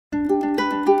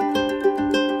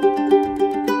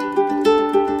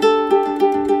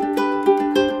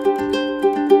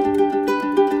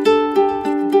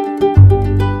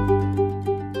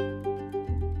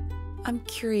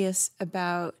curious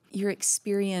about your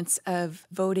experience of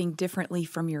voting differently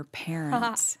from your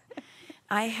parents.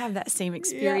 I have that same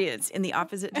experience in the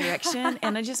opposite direction,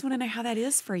 and I just want to know how that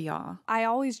is for y'all. I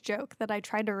always joke that I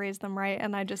tried to raise them right,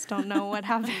 and I just don't know what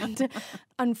happened.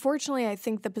 Unfortunately, I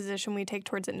think the position we take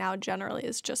towards it now generally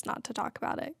is just not to talk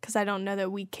about it, because I don't know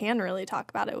that we can really talk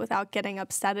about it without getting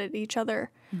upset at each other.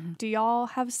 Mm-hmm. Do y'all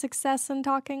have success in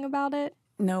talking about it?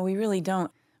 No, we really don't.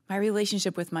 My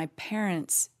relationship with my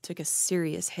parents took a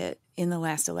serious hit in the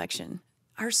last election.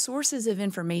 Our sources of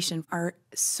information are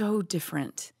so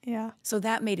different. Yeah. So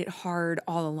that made it hard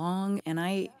all along. And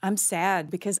I'm sad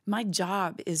because my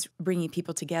job is bringing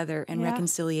people together and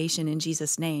reconciliation in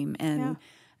Jesus' name. And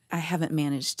I haven't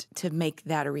managed to make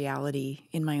that a reality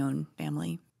in my own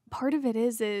family. Part of it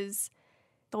is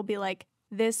they'll be like,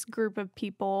 this group of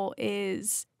people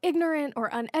is ignorant or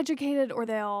uneducated, or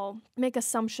they'll make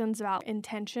assumptions about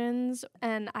intentions.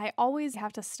 And I always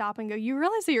have to stop and go, you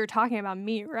realize that you're talking about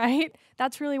me, right?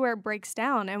 That's really where it breaks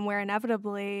down, and where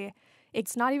inevitably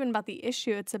it's not even about the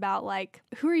issue. It's about, like,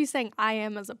 who are you saying I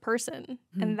am as a person?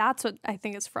 Mm-hmm. And that's what I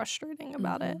think is frustrating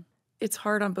about it. It's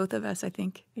hard on both of us, I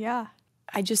think. Yeah.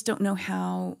 I just don't know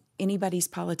how anybody's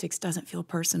politics doesn't feel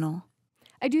personal.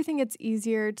 I do think it's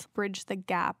easier to bridge the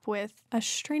gap with a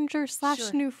stranger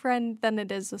 / new friend than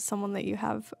it is with someone that you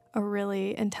have a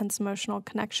really intense emotional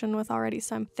connection with already.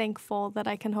 So I'm thankful that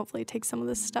I can hopefully take some of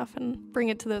this stuff and bring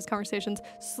it to those conversations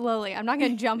slowly. I'm not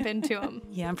going to jump into them.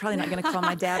 Yeah, I'm probably not going to call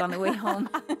my dad on the way home.